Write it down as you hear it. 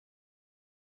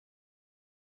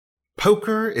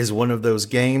Poker is one of those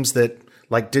games that,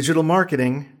 like digital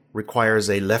marketing,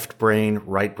 requires a left brain,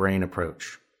 right brain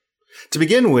approach. To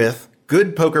begin with,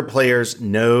 good poker players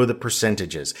know the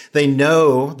percentages. They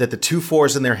know that the 2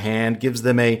 fours in their hand gives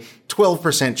them a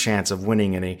 12% chance of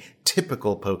winning in a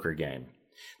typical poker game.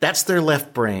 That's their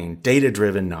left brain,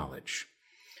 data-driven knowledge.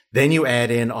 Then you add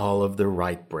in all of the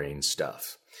right brain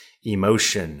stuff.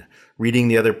 Emotion, reading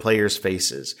the other players'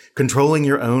 faces, controlling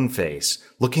your own face,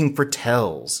 looking for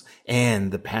tells,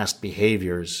 and the past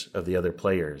behaviors of the other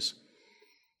players.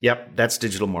 Yep, that's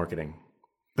digital marketing.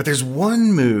 But there's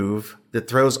one move that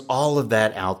throws all of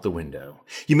that out the window.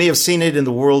 You may have seen it in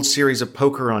the World Series of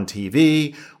Poker on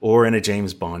TV or in a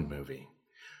James Bond movie.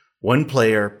 One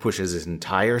player pushes his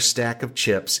entire stack of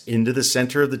chips into the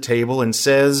center of the table and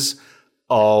says,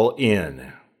 "All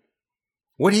in."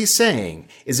 What he's saying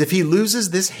is if he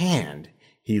loses this hand,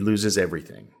 he loses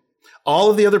everything. All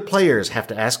of the other players have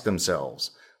to ask themselves,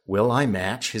 will I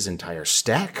match his entire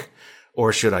stack,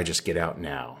 or should I just get out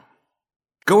now?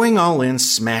 Going all in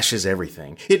smashes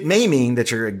everything. It may mean that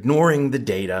you're ignoring the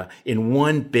data in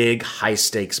one big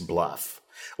high-stakes bluff.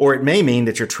 Or it may mean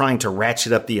that you're trying to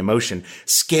ratchet up the emotion,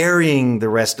 scaring the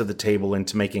rest of the table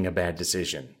into making a bad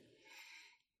decision.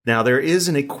 Now, there is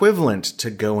an equivalent to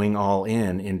going all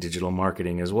in digital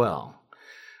marketing as well.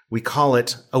 We call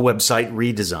it a website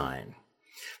redesign.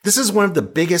 This is one of the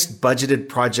biggest budgeted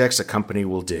projects a company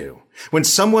will do. When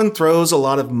someone throws a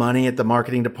lot of money at the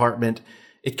marketing department,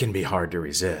 it can be hard to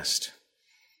resist.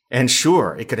 And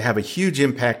sure, it could have a huge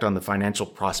impact on the financial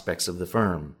prospects of the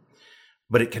firm,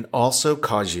 but it can also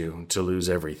cause you to lose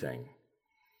everything.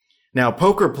 Now,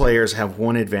 poker players have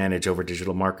one advantage over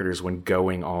digital marketers when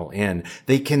going all in.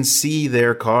 They can see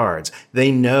their cards.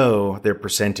 They know their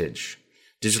percentage.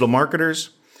 Digital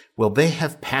marketers, well, they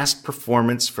have past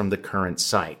performance from the current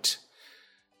site.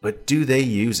 But do they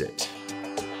use it?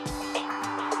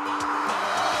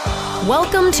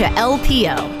 Welcome to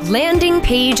LPO, Landing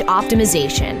Page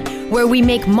Optimization, where we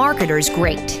make marketers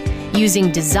great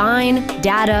using design,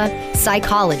 data,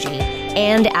 psychology,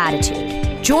 and attitude.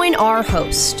 Join our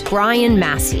host, Brian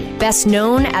Massey, best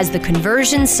known as the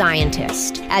Conversion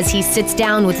Scientist, as he sits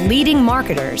down with leading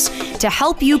marketers to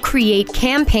help you create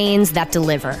campaigns that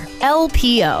deliver.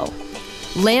 LPO,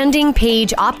 Landing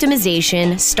Page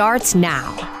Optimization, starts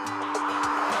now.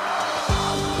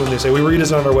 When they say, we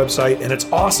redesigned our website and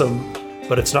it's awesome,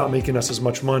 but it's not making us as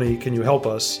much money, can you help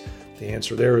us? The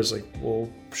answer there is like, well,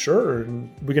 sure,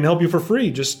 and we can help you for free.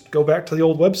 Just go back to the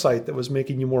old website that was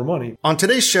making you more money. On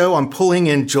today's show, I'm pulling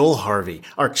in Joel Harvey,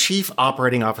 our Chief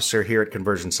Operating Officer here at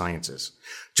Conversion Sciences.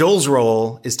 Joel's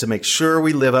role is to make sure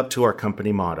we live up to our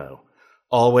company motto,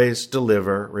 always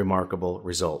deliver remarkable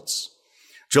results.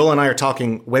 Joel and I are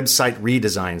talking website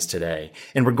redesigns today,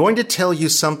 and we're going to tell you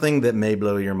something that may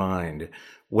blow your mind.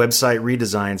 Website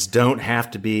redesigns don't have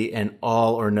to be an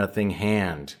all or nothing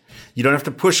hand. You don't have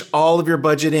to push all of your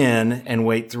budget in and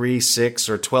wait 3, 6,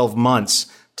 or 12 months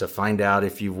to find out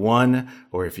if you've won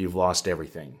or if you've lost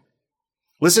everything.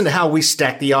 Listen to how we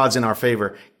stack the odds in our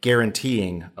favor,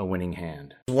 guaranteeing a winning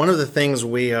hand. One of the things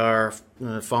we are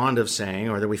fond of saying,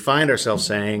 or that we find ourselves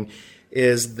saying,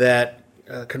 is that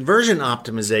conversion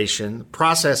optimization, the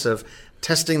process of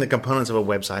testing the components of a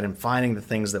website and finding the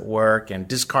things that work and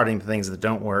discarding the things that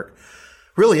don't work,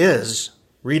 really is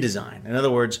redesign. In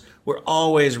other words, we're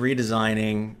always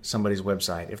redesigning somebody's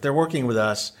website. If they're working with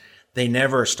us, they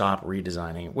never stop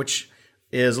redesigning, which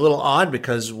is a little odd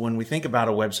because when we think about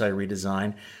a website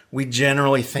redesign, we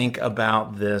generally think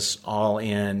about this all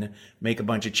in, make a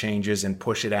bunch of changes and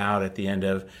push it out at the end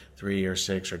of 3 or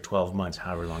 6 or 12 months,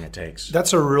 however long it takes.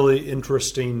 That's a really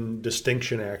interesting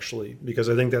distinction, actually, because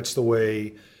I think that's the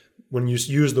way, when you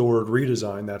use the word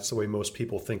redesign, that's the way most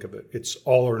people think of it. It's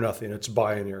all or nothing. It's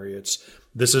binary. It's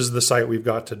this is the site we've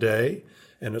got today,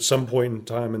 and at some point in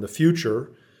time in the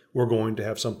future, we're going to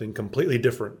have something completely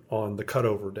different on the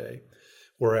cutover day.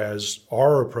 Whereas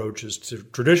our approach has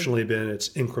traditionally been it's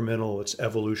incremental, it's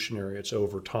evolutionary, it's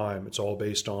over time. It's all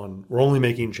based on we're only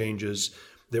making changes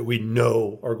that we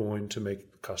know are going to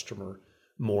make the customer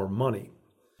more money.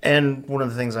 And one of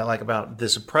the things I like about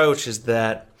this approach is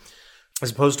that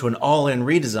as opposed to an all-in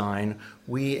redesign,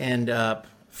 we end up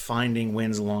finding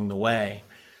wins along the way.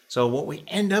 So what we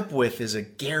end up with is a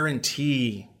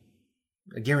guaranteed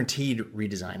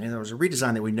redesign. In other words, a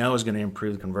redesign that we know is going to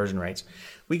improve the conversion rates.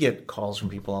 We get calls from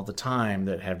people all the time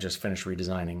that have just finished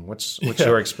redesigning. What's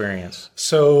your experience?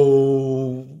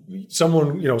 So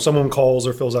someone calls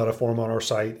or fills out a form on our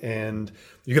site, and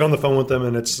you get on the phone with them,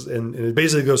 and it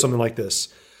basically goes something like this: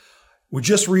 we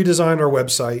just redesigned our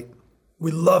website.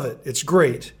 We love it. It's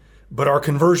great, but our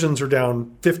conversions are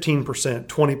down 15%,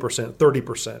 20%,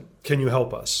 30%. Can you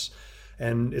help us?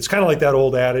 And it's kind of like that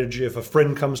old adage, if a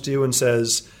friend comes to you and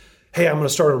says, hey, I'm going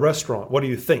to start a restaurant, what do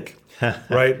you think?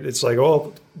 Right? It's like,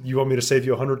 oh, you want me to save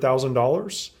you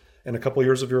 $100,000 in a couple of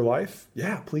years of your life?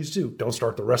 Yeah, please do. Don't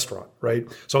start the restaurant, right?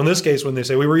 So in this case, when they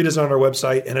say we redesigned our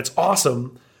website and it's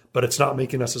awesome, but it's not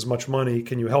making us as much money,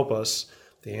 can you help us?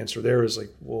 The answer there is like,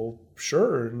 well,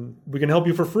 sure, and we can help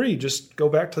you for free. Just go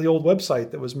back to the old website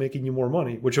that was making you more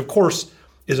money, which of course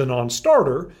is a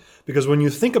non-starter, because when you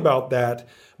think about that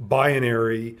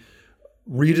binary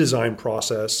redesign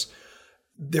process,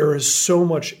 there is so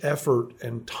much effort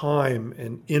and time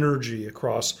and energy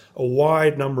across a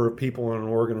wide number of people in an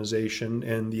organization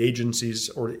and the agencies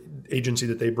or agency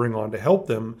that they bring on to help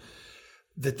them,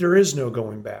 that there is no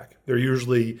going back. They're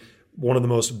usually one of the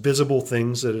most visible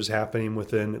things that is happening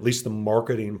within at least the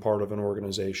marketing part of an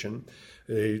organization.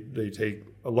 They take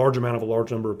a large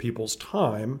number of people's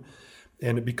time,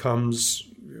 and it becomes,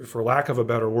 for lack of a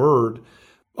better word,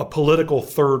 a political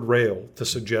third rail to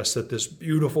suggest that this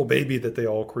beautiful baby that they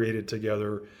all created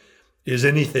together is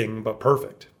anything but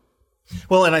perfect.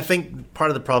 Well, and I think part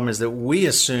of the problem is that we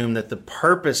assume that the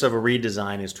purpose of a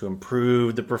redesign is to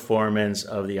improve the performance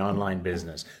of the online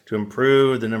business, to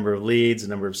improve the number of leads, the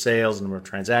number of sales, the number of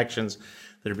transactions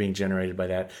that are being generated by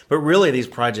that. But really, these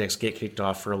projects get kicked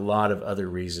off for a lot of other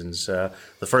reasons. The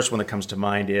first one that comes to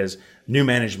mind is new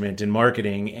management in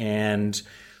marketing, and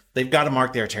they've got to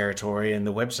mark their territory, and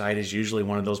the website is usually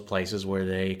one of those places where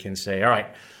they can say, all right,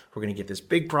 we're going to get this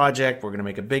big project, we're going to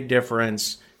make a big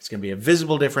difference, it's going to be a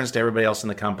visible difference to everybody else in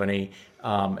the company,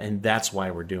 and that's why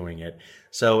we're doing it.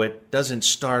 So it doesn't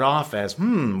start off as,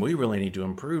 we really need to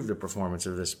improve the performance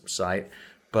of this site,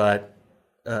 but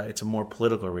it's a more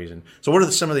political reason. So what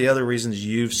are some of the other reasons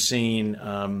you've seen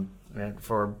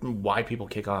for why people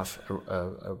kick off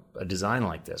a design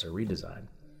like this, or redesign?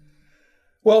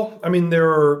 Well, I mean, there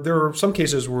are some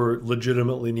cases where it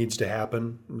legitimately needs to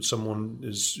happen. Someone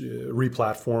is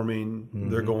replatforming,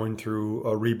 they're going through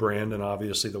a rebrand, and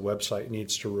obviously the website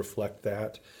needs to reflect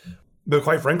that. But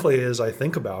quite frankly, as I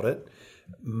think about it,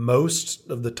 most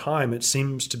of the time it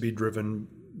seems to be driven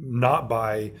not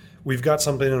by, we've got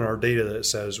something in our data that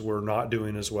says we're not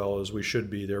doing as well as we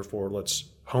should be, therefore let's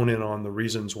hone in on the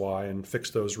reasons why and fix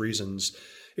those reasons.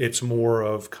 It's more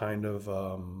of kind of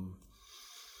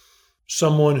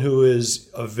someone who is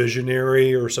a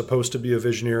visionary or supposed to be a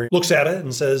visionary looks at it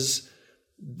and says,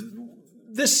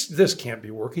 this can't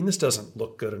be working. This doesn't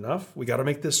look good enough. We got to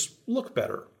make this look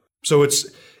better. So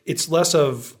it's less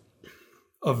of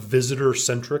a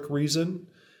visitor-centric reason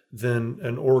than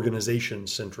an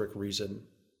organization-centric reason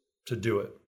to do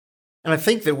it. And I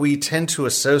think that we tend to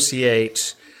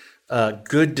associate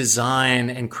good design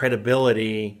and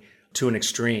credibility to an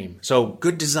extreme. So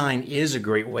good design is a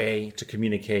great way to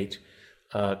communicate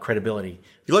credibility.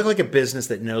 If you look like a business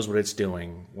that knows what it's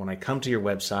doing, when I come to your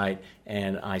website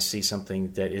and I see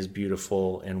something that is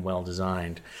beautiful and well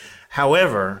designed.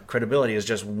 However, credibility is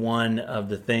just one of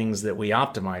the things that we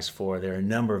optimize for. There are a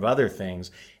number of other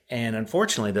things, and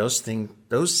unfortunately, those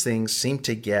things seem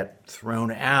to get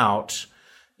thrown out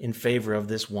in favor of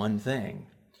this one thing.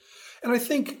 And I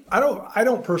think I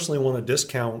don't personally want to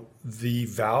discount the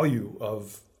value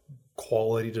of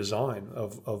quality design,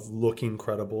 of looking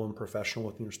credible and professional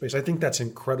within your space. I think that's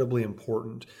incredibly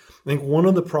important. I think one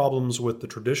of the problems with the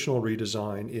traditional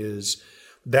redesign is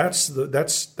that's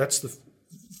the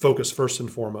focus first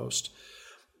and foremost.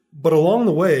 But along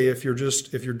the way, if you're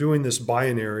doing this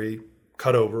binary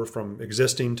cutover from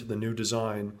existing to the new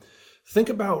design, think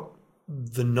about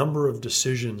the number of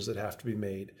decisions that have to be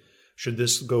made. Should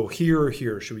this go here or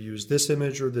here? Should we use this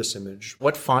image or this image?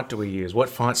 What font do we use? What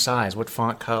font size? What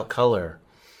font color?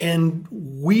 And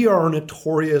we are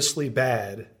notoriously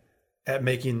bad at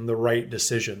making the right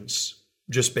decisions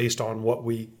just based on what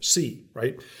we see,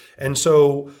 right? And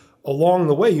so along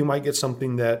the way, you might get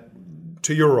something that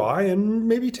to your eye and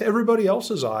maybe to everybody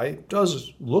else's eye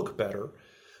does look better,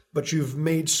 but you've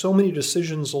made so many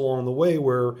decisions along the way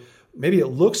where maybe it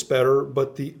looks better,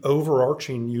 but the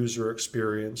overarching user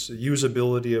experience, the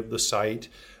usability of the site,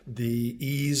 the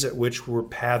ease at which we're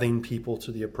pathing people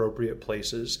to the appropriate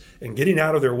places and getting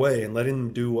out of their way and letting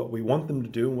them do what we want them to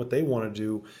do and what they want to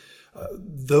do,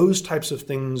 those types of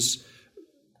things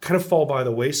kind of fall by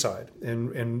the wayside.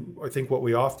 And I think what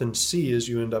we often see is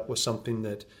you end up with something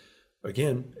that,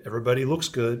 again, everybody looks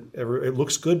good. It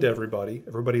looks good to everybody.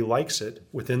 Everybody likes it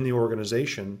within the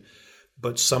organization.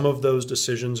 But some of those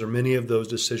decisions, or many of those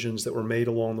decisions that were made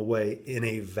along the way in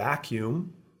a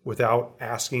vacuum without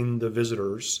asking the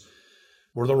visitors,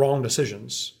 were the wrong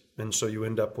decisions. And so you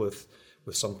end up with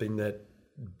something that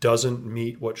doesn't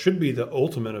meet what should be the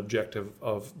ultimate objective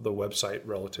of the website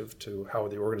relative to how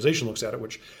the organization looks at it,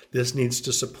 which this needs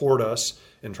to support us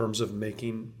in terms of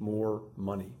making more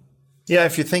money. Yeah,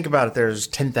 if you think about it, there's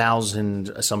 10,000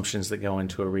 assumptions that go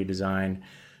into a redesign.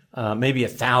 Maybe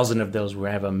 1,000 of those will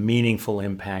have a meaningful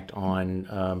impact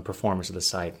on performance of the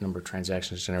site, number of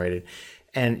transactions generated.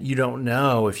 And you don't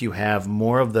know if you have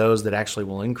more of those that actually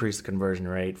will increase the conversion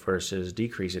rate versus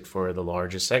decrease it for the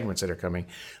largest segments that are coming.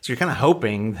 So you're kind of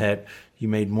hoping that you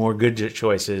made more good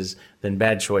choices than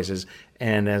bad choices.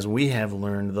 And as we have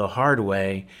learned the hard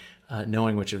way,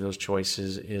 knowing which of those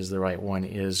choices is the right one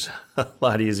is a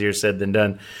lot easier said than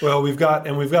done. Well, we've got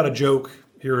a joke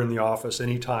here in the office.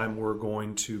 Anytime we're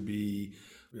going to be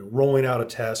rolling out a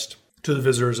test to the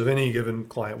visitors of any given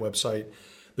client website,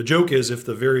 the joke is if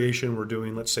the variation we're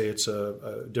doing, let's say it's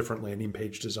a different landing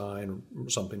page design or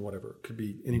something, whatever, it could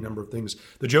be any number of things.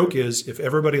 The joke is if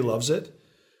everybody loves it,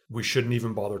 we shouldn't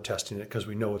even bother testing it because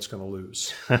we know it's going to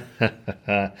lose.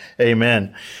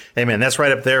 Amen. Amen. That's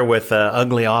right up there with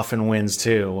ugly often wins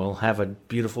too. We'll have a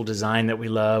beautiful design that we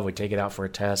love. We take it out for a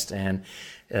test and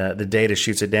the data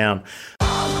shoots it down.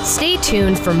 Stay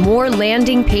tuned for more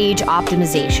landing page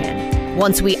optimization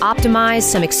once we optimize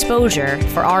some exposure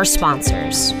for our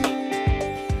sponsors.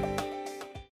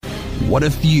 What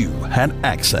if you had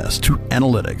access to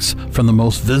analytics from the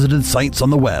most visited sites on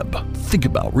the web? Think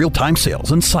about real-time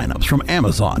sales and signups from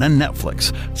Amazon and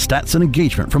Netflix, stats and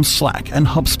engagement from Slack and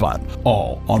HubSpot,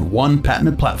 all on one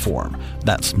patented platform.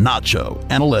 That's Nacho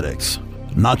Analytics.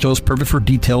 Nacho's perfect for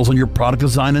details on your product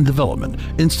design and development,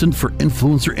 instant for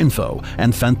influencer info,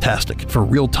 and fantastic for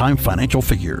real-time financial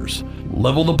figures.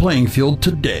 Level the playing field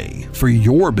today for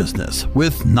your business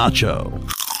with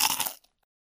Nacho.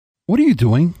 What are you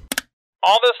doing?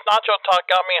 All this nacho talk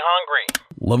got me hungry.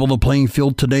 Level the playing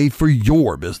field today for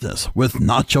your business with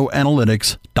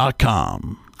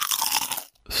NachoAnalytics.com.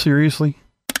 Seriously?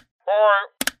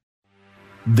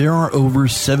 There are over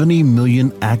 70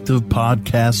 million active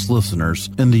podcast listeners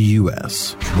in the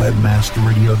U.S.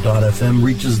 Webmasterradio.fm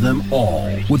reaches them all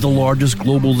with the largest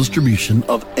global distribution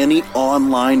of any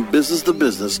online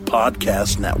business-to-business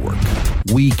podcast network.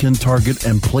 We can target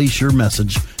and place your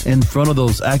message in front of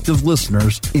those active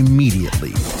listeners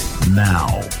immediately.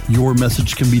 Now, your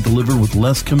message can be delivered with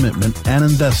less commitment and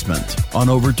investment on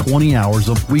over 20 hours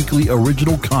of weekly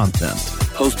original content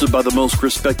hosted by the most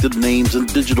respected names in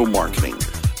digital marketing,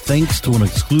 thanks to an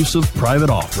exclusive private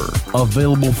offer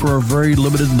available for a very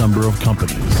limited number of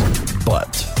companies.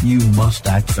 But you must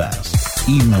act fast.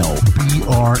 Email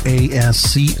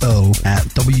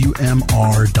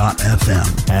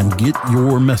brasco@wmr.fm and get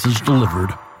your message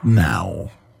delivered now.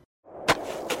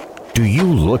 Do you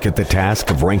look at the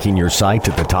task of ranking your site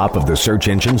at the top of the search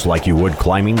engines like you would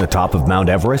climbing the top of Mount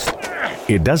Everest?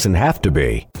 It doesn't have to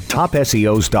be.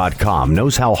 TopSEOs.com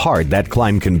knows how hard that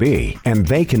climb can be, and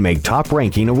they can make top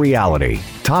ranking a reality.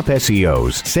 Top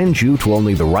SEOs sends you to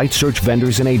only the right search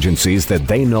vendors and agencies that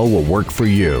they know will work for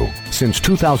you. Since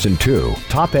 2002,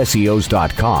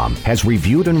 TopSEOs.com has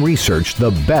reviewed and researched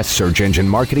the best search engine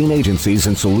marketing agencies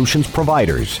and solutions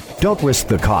providers. Don't risk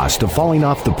the cost of falling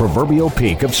off the proverbial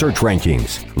peak of search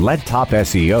rankings. Let Top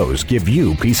SEOs give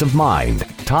you peace of mind.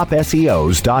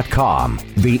 TopSEOs.com,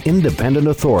 the independent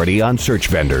authority on search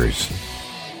vendors.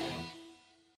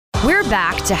 We're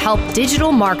back to help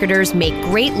digital marketers make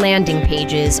great landing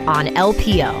pages on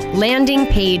LPO, Landing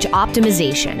Page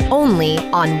Optimization, only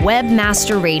on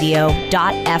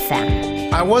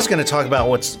webmasterradio.fm. I was going to talk about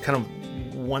what's kind of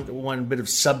one bit of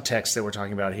subtext that we're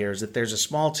talking about here is that there's a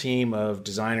small team of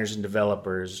designers and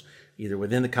developers, either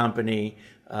within the company,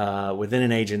 within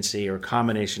an agency, or a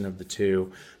combination of the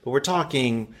two. But we're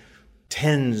talking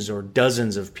tens or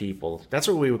dozens of people. That's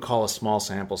what we would call a small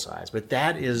sample size. But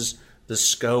that is the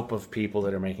scope of people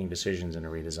that are making decisions in a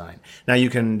redesign. Now, you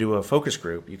can do a focus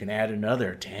group. You can add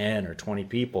another 10 or 20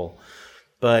 people.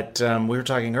 But we were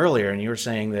talking earlier, and you were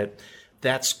saying that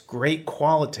that's great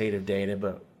qualitative data,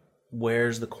 but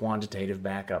where's the quantitative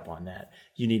backup on that?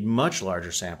 You need much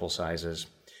larger sample sizes.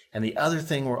 And the other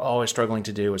thing we're always struggling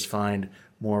to do is find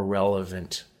more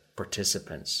relevant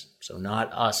participants. So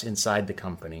not us inside the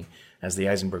company, as the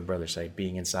Eisenberg brothers say,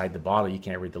 being inside the bottle, you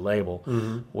can't read the label.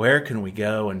 Mm-hmm. Where can we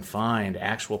go and find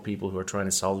actual people who are trying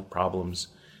to solve problems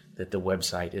that the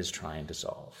website is trying to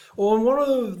solve? Well, and one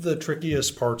of the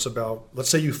trickiest parts about, let's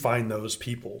say you find those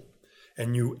people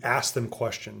and you ask them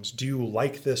questions. Do you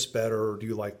like this better? Or do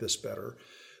you like this better?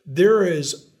 There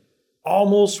is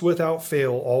almost without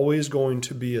fail always going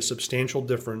to be a substantial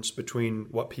difference between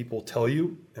what people tell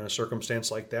you in a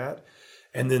circumstance like that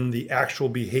and then the actual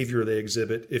behavior they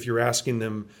exhibit if you're asking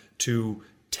them to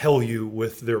tell you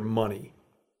with their money.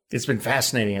 It's been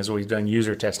fascinating as we've done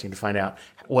user testing to find out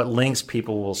what links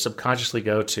people will subconsciously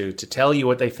go to tell you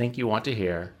what they think you want to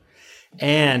hear.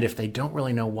 And if they don't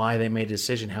really know why they made a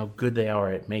decision, how good they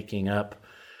are at making up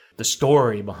the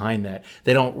story behind that.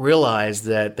 They don't realize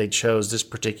that they chose this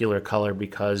particular color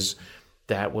because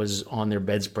that was on their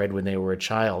bedspread when they were a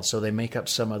child. So they make up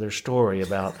some other story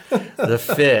about the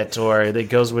fit, or it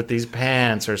goes with these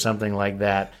pants or something like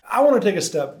that. I want to take a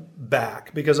step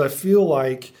back because I feel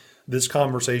like this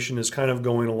conversation is kind of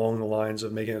going along the lines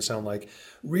of making it sound like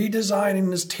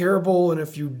redesigning is terrible, and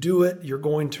if you do it, you're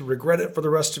going to regret it for the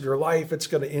rest of your life. It's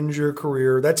going to end your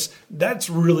career. That's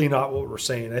really not what we're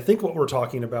saying. I think what we're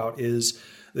talking about is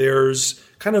there's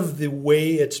kind of the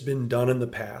way it's been done in the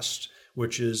past,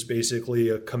 which is basically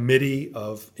a committee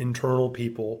of internal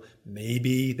people.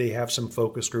 Maybe they have some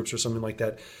focus groups or something like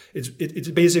that. It's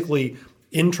basically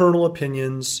internal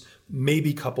opinions,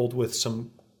 maybe coupled with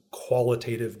some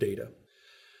qualitative data.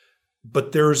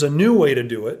 But there's a new way to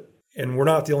do it, and we're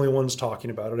not the only ones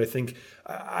talking about it.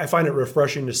 I find it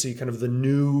refreshing to see kind of the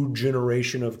new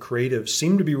generation of creatives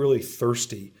seem to be really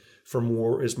thirsty for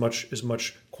more, as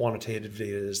much quantitative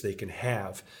data as they can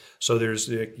have. So there's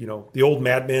the old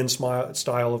madman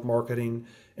style of marketing,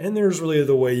 and there's really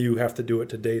the way you have to do it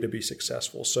today to be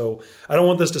successful. So I don't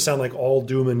want this to sound like all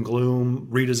doom and gloom.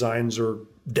 Redesigns are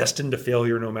destined to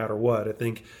failure no matter what. I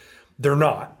think they're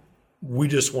not. We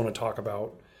just want to talk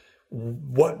about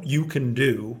what you can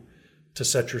do to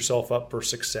set yourself up for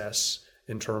success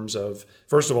in terms of,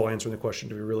 first of all, answering the question,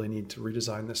 do we really need to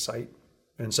redesign this site?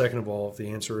 And second of all, if the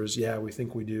answer is, yeah, we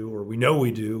think we do, or we know we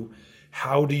do,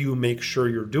 how do you make sure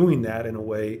you're doing that in a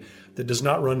way that does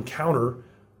not run counter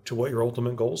to what your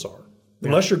ultimate goals are?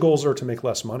 Unless your goals are to make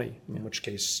less money, in which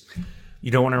case you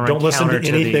don't want to run don't listen counter to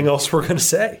anything else we're going to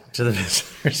say. To the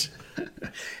listeners.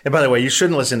 And by the way, you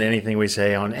shouldn't listen to anything we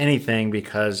say on anything,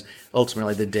 because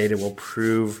ultimately the data will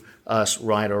prove us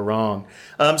right or wrong.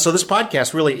 So this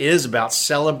podcast really is about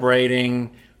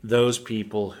celebrating those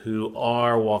people who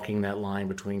are walking that line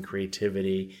between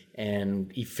creativity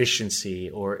and efficiency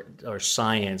or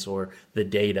science or the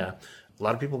data. A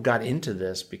lot of people got into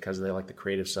this because they like the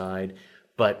creative side.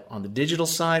 But on the digital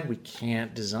side, we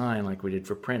can't design like we did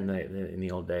for print in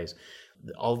the old days.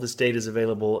 All this data is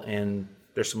available, and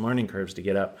there's some learning curves to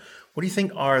get up. What do you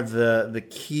think are the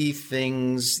key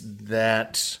things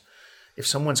that, if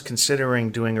someone's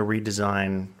considering doing a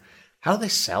redesign, how do they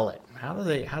sell it? How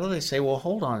do they say, well,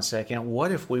 hold on a second,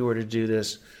 what if we were to do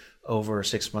this over a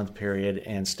 6-month period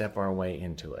and step our way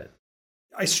into it?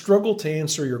 I struggle to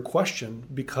answer your question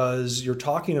because you're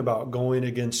talking about going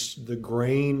against the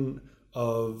grain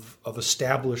of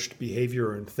established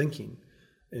behavior and thinking.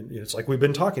 And it's like we've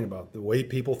been talking about. The way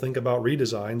people think about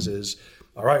redesigns is,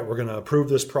 all right, we're going to approve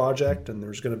this project and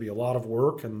there's going to be a lot of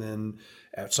work. And then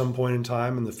at some point in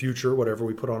time in the future, whatever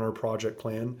we put on our project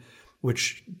plan,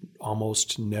 which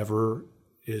almost never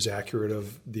is accurate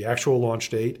of the actual launch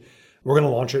date, we're going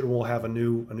to launch it and we'll have a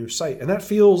new site. And that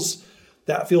feels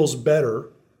better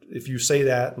if you say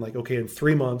that, and like, okay, in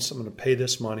 3 months, I'm going to pay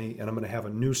this money and I'm going to have a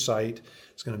new site.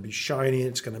 It's going to be shiny.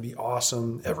 It's going to be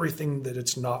awesome. Everything that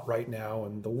it's not right now,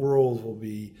 and the world will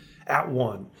be at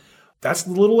one. That's a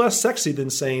little less sexy than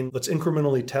saying, let's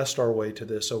incrementally test our way to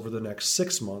this over the next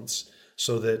 6 months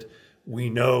so that we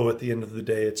know at the end of the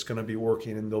day it's going to be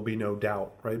working and there'll be no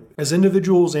doubt, right? As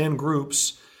individuals and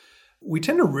groups, we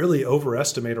tend to really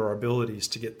overestimate our abilities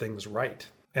to get things right.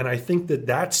 And I think that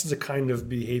that's the kind of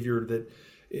behavior that,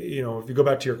 if you go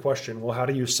back to your question, well, how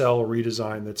do you sell a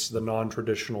redesign that's the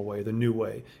non-traditional way, the new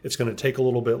way? It's going to take a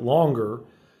little bit longer,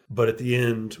 but at the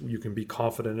end, you can be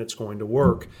confident it's going to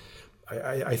work.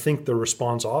 I think the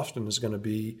response often is going to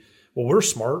be, well, we're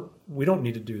smart. We don't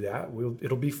need to do that.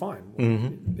 It'll be fine.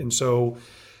 Mm-hmm. And so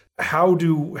how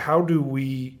do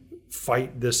we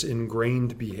fight this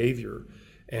ingrained behavior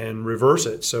and reverse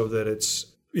it so that it's,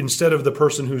 instead of the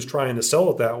person who's trying to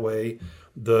sell it that way,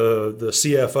 the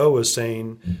CFO is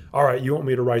saying, all right, you want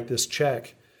me to write this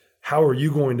check. How are you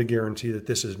going to guarantee that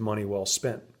this is money well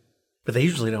spent? But they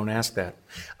usually don't ask that.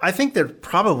 I think that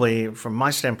probably, from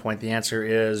my standpoint, the answer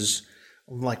is,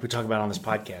 like we talk about on this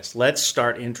podcast, let's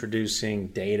start introducing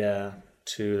data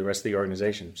to the rest of the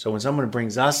organization. So when someone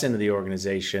brings us into the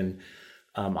organization,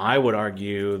 I would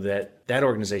argue that that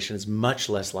organization is much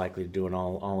less likely to do an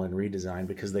all-in redesign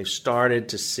because they've started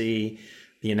to see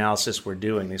the analysis we're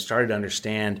doing. They started to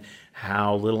understand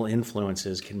how little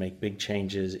influences can make big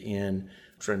changes in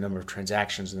the number of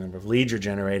transactions, the number of leads you're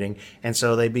generating. And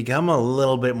so they become a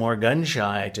little bit more gun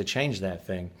shy to change that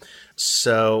thing.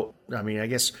 So, I mean, I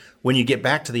guess when you get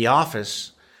back to the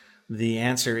office, the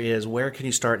answer is, where can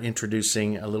you start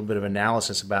introducing a little bit of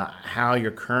analysis about how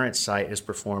your current site is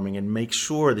performing and make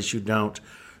sure that you don't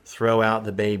throw out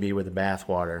the baby with the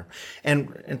bathwater.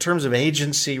 And in terms of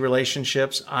agency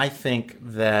relationships, I think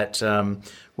that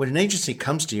when an agency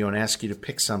comes to you and asks you to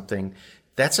pick something,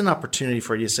 that's an opportunity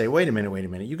for you to say, wait a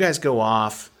minute. You guys go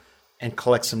off and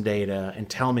collect some data and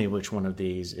tell me which one of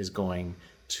these is going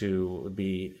to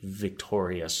be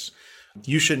victorious.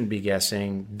 You shouldn't be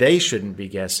guessing. They shouldn't be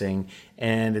guessing.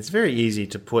 And it's very easy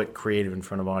to put creative in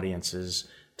front of audiences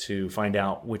to find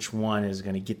out which one is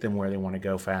going to get them where they want to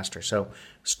go faster. So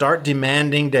start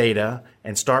demanding data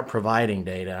and start providing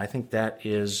data. I think that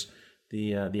is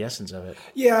the essence of it.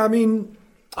 Yeah, I mean,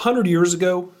 100 years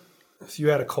ago, if you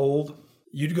had a cold,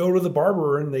 you'd go to the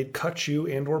barber and they'd cut you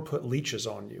and or put leeches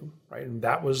on you, right? And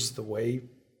that was the way,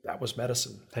 that was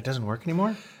medicine. That doesn't work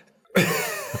anymore?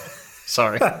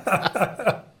 Sorry.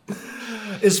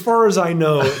 As far as I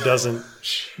know, it doesn't.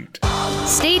 Shoot.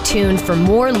 Stay tuned for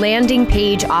more landing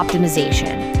page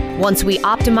optimization once we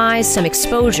optimize some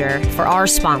exposure for our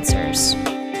sponsors.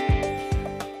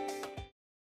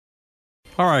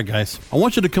 All right, guys. I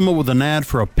want you to come up with an ad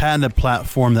for a patented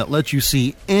platform that lets you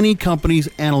see any company's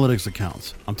analytics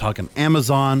accounts. I'm talking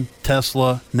Amazon,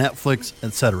 Tesla, Netflix,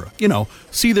 etc. You know,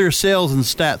 see their sales and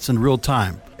stats in real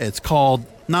time. It's called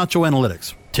Nacho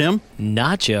Analytics. Tim?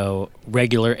 Nacho,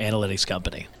 regular analytics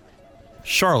company.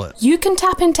 Charlotte? You can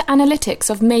tap into analytics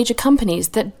of major companies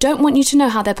that don't want you to know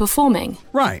how they're performing.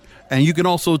 Right. And you can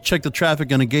also check the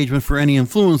traffic and engagement for any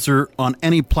influencer on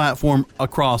any platform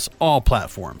across all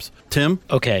platforms. Tim?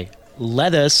 Okay,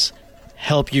 let us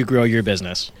help you grow your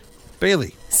business.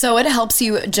 Bailey? So it helps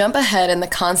you jump ahead in the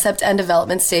concept and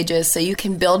development stages so you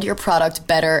can build your product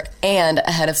better and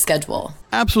ahead of schedule.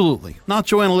 Absolutely.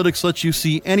 Nacho Analytics lets you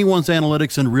see anyone's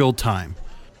analytics in real time.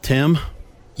 Tim?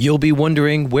 You'll be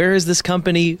wondering, where has this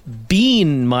company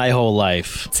been my whole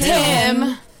life?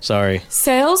 Tim! Sorry.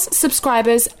 Sales,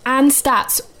 subscribers, and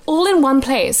stats all in one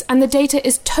place, and the data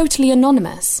is totally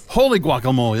anonymous. Holy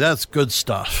guacamole, that's good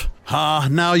stuff.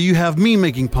 Now you have me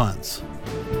making puns.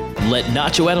 Let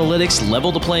Nacho Analytics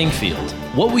level the playing field.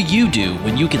 What will you do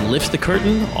when you can lift the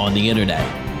curtain on the internet?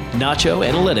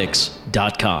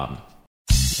 NachoAnalytics.com.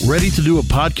 Ready to do a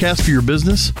podcast for your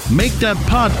business? Make that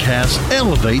podcast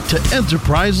elevate to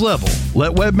enterprise level.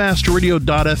 Let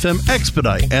webmasterradio.fm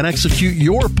expedite and execute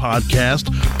your podcast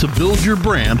to build your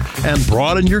brand and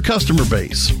broaden your customer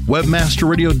base.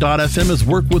 Webmasterradio.fm has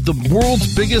worked with the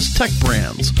world's biggest tech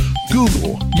brands,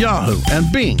 Google, Yahoo,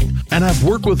 and Bing, and have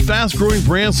worked with fast-growing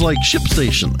brands like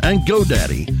ShipStation and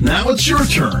GoDaddy. Now it's your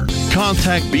turn.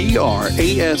 Contact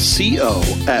BRASCO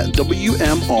at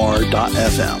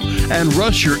WMR.fm and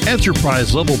rush your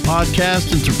enterprise-level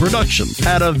podcast into production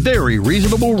at a very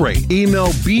reasonable rate. Email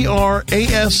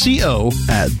BRASCO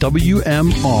at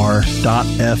WMR.fm.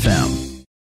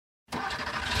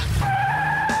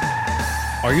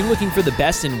 Are you looking for the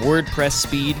best in WordPress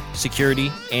speed,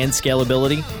 security, and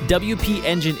scalability? WP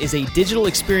Engine is a digital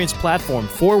experience platform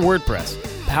for WordPress,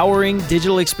 powering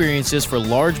digital experiences for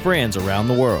large brands around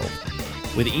the world.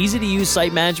 With easy-to-use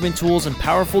site management tools and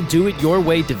powerful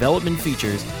do-it-your-way development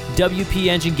features, WP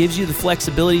Engine gives you the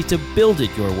flexibility to build it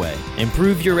your way.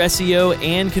 Improve your SEO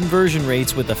and conversion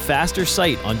rates with a faster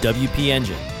site on WP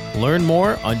Engine. Learn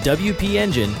more on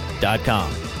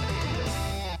WPEngine.com.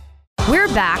 We're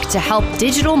back to help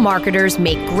digital marketers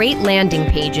make great landing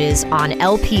pages on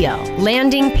LPO,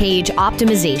 Landing Page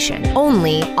Optimization,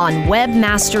 only on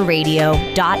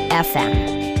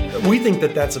webmasterradio.fm. We think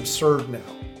that that's absurd now.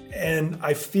 And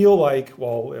I feel like,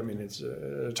 well, I mean, it's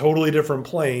a totally different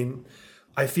plane.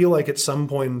 I feel like at some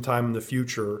point in time in the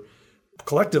future,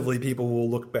 collectively, people will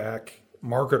look back,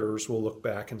 marketers will look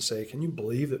back and say, can you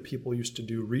believe that people used to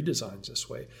do redesigns this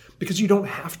way? Because you don't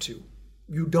have to.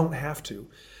 You don't have to.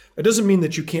 It doesn't mean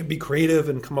that you can't be creative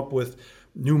and come up with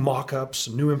new mock-ups,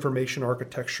 new information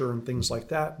architecture and things like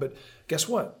that. But guess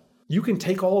what? You can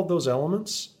take all of those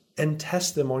elements and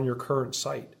test them on your current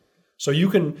site. So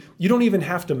you don't even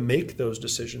have to make those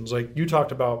decisions. Like you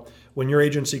talked about when your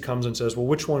agency comes and says, well,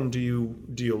 which one do you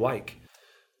like?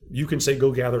 You can say,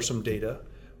 go gather some data.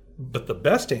 But the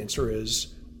best answer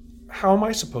is, how am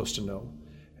I supposed to know?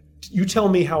 You tell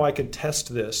me how I can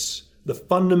test this, the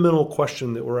fundamental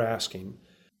question that we're asking.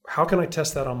 How can I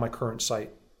test that on my current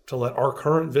site to let our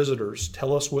current visitors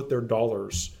tell us with their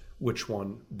dollars which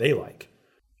one they like?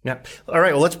 Yep. All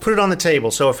right, well, let's put it on the table.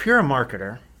 So if you're a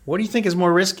marketer, what do you think is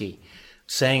more risky?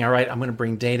 Saying, all right, I'm going to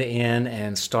bring data in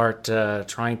and start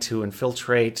trying to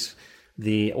infiltrate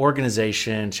the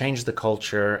organization, change the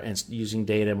culture, and using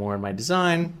data more in my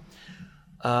design,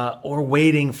 or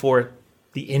waiting for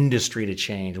the industry to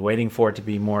change, waiting for it to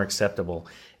be more acceptable.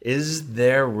 Is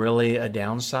there really a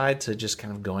downside to just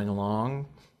kind of going along?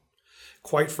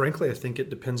 Quite frankly, I think it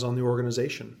depends on the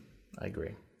organization. I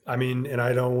agree. I mean, and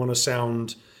I don't want to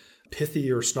sound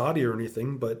pithy or snotty or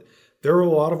anything, but there are a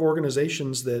lot of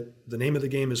organizations that the name of the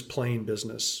game is playing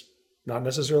business, not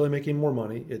necessarily making more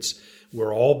money. It's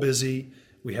we're all busy.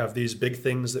 We have these big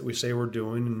things that we say we're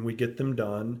doing and we get them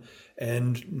done.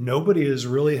 And nobody is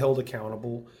really held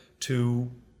accountable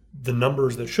to the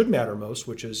numbers that should matter most,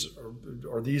 which is,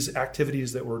 are these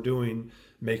activities that we're doing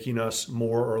making us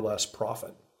more or less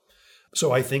profit?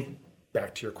 So I think,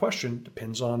 back to your question,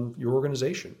 depends on your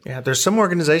organization. Yeah, there's some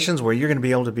organizations where you're going to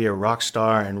be able to be a rock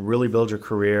star and really build your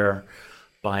career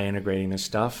by integrating this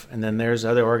stuff. And then there's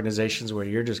other organizations where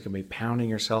you're just going to be pounding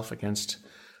yourself against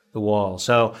the wall.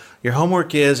 So your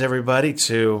homework is, everybody,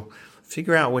 to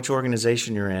figure out which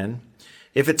organization you're in.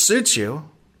 If it suits you,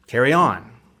 carry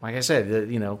on. Like I said,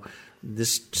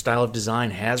 this style of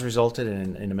design has resulted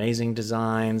in amazing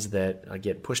designs that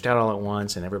get pushed out all at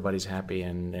once and everybody's happy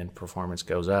and performance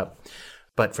goes up.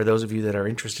 But for those of you that are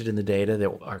interested in the data,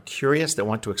 that are curious, that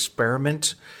want to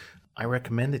experiment, I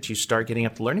recommend that you start getting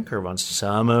up the learning curve on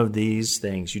some of these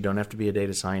things. You don't have to be a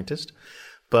data scientist.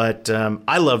 But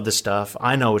I love the stuff.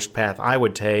 I know which path I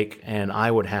would take, and I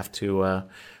would have to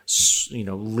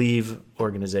leave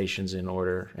organizations in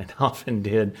order, and often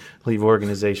did leave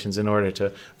organizations in order to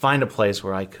find a place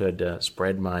where I could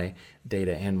spread my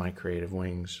data and my creative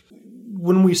wings.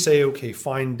 When we say, okay,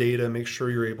 find data, make sure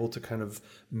you're able to kind of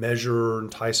measure and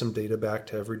tie some data back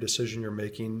to every decision you're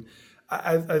making.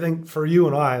 I think for you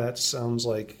and I, that sounds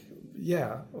like,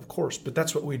 yeah, of course, but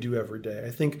that's what we do every day.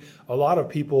 I think a lot of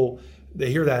people,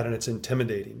 they hear that and it's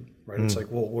intimidating, right? It's like,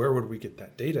 well, where would we get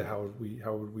that data? How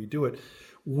would we do it?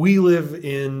 We live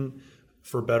in,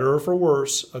 for better or for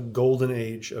worse, a golden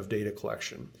age of data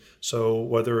collection. So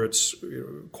whether it's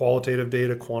qualitative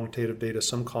data, quantitative data,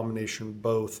 some combination of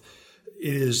both,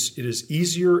 it is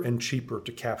easier and cheaper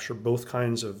to capture both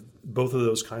of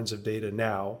those kinds of data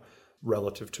now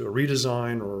relative to a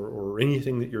redesign or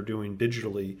anything that you're doing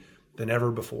digitally than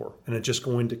ever before. And it's just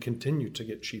going to continue to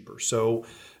get cheaper. So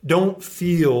don't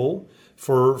feel,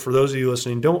 for those of you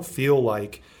listening, don't feel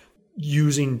like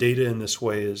using data in this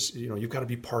way is, you've got to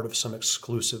be part of some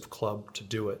exclusive club to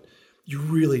do it. You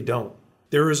really don't.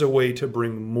 There is a way to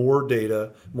bring more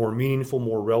data, more meaningful,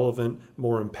 more relevant,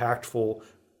 more impactful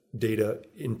data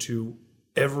into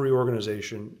every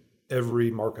organization, every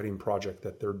marketing project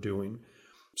that they're doing.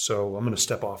 So I'm going to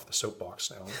step off the soapbox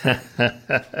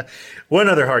now. One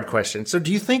other hard question. So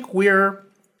do you think we're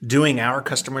doing our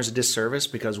customers a disservice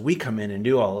because we come in and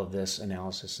do all of this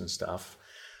analysis and stuff?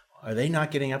 Are they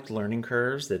not getting up the learning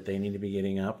curves that they need to be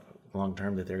getting up long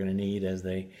term, that they're going to need as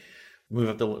they move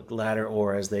up the ladder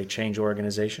or as they change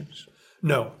organizations?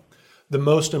 No. The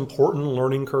most important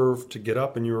learning curve to get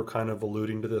up, and you were kind of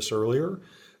alluding to this earlier,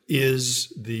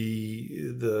 is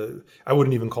the I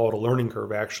wouldn't even call it a learning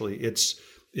curve, actually.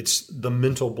 It's the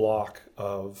mental block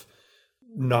of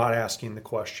not asking the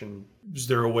question, is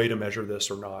there a way to measure this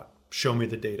or not? Show me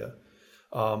the data.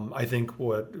 I think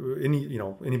what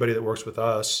anybody that works with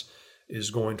us is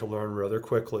going to learn rather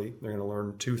quickly. They're going to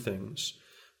learn two things.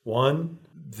 One,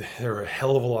 there are a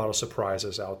hell of a lot of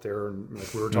surprises out there, and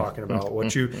like we were talking about,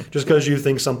 just because you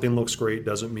think something looks great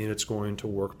doesn't mean it's going to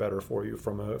work better for you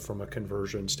from a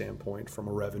conversion standpoint, from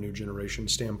a revenue generation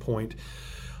standpoint.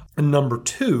 And number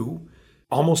two,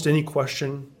 almost any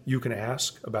question you can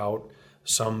ask about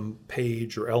some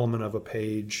page or element of a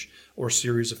page or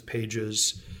series of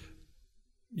pages,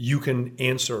 you can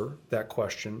answer that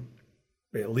question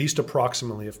at least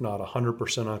approximately, if not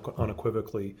 100%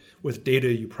 unequivocally, with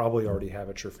data you probably already have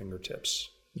at your fingertips.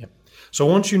 Yep. So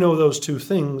once you know those two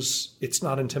things, it's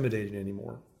not intimidating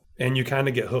anymore, and you kind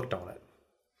of get hooked on it.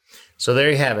 So there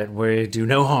you have it. We do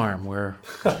no harm.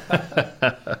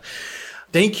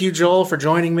 Thank you, Joel, for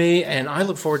joining me, and I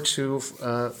look forward to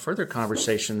further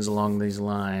conversations along these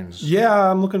lines.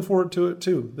 Yeah, I'm looking forward to it,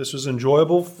 too. This was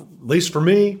enjoyable, at least for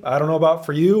me. I don't know about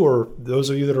for you or those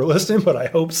of you that are listening, but I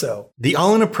hope so. The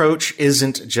all-in approach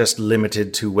isn't just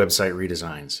limited to website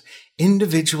redesigns.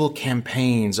 Individual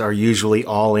campaigns are usually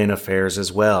all-in affairs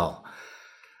as well.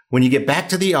 When you get back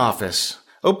to the office,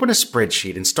 open a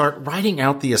spreadsheet and start writing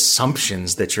out the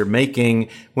assumptions that you're making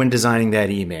when designing that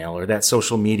email or that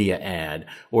social media ad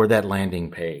or that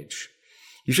landing page.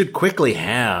 You should quickly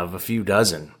have a few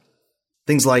dozen.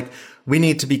 Things like, we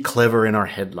need to be clever in our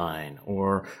headline,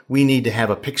 or we need to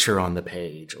have a picture on the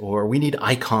page, or we need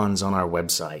icons on our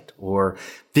website, or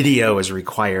video is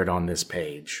required on this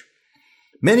page.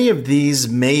 Many of these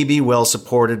may be well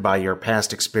supported by your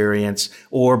past experience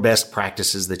or best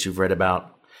practices that you've read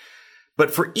about.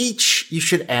 But for each, you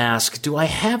should ask, do I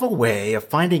have a way of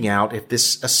finding out if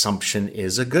this assumption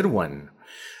is a good one?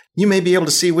 You may be able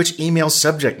to see which email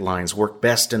subject lines work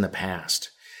best in the past.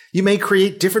 You may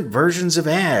create different versions of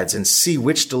ads and see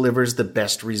which delivers the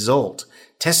best result,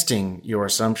 testing your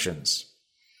assumptions.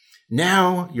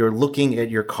 Now you're looking at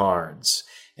your cards,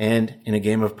 and in a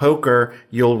game of poker,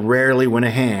 you'll rarely win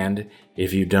a hand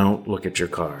if you don't look at your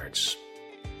cards.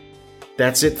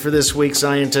 That's it for this week,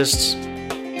 scientists.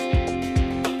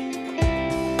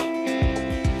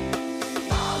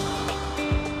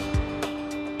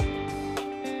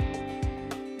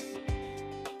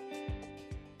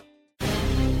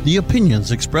 The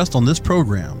opinions expressed on this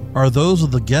program are those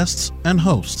of the guests and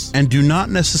hosts and do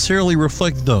not necessarily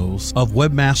reflect those of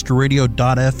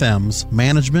WebmasterRadio.fm's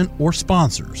management or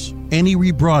sponsors. Any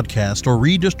rebroadcast or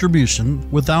redistribution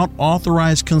without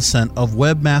authorized consent of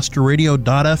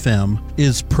WebmasterRadio.fm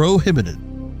is prohibited.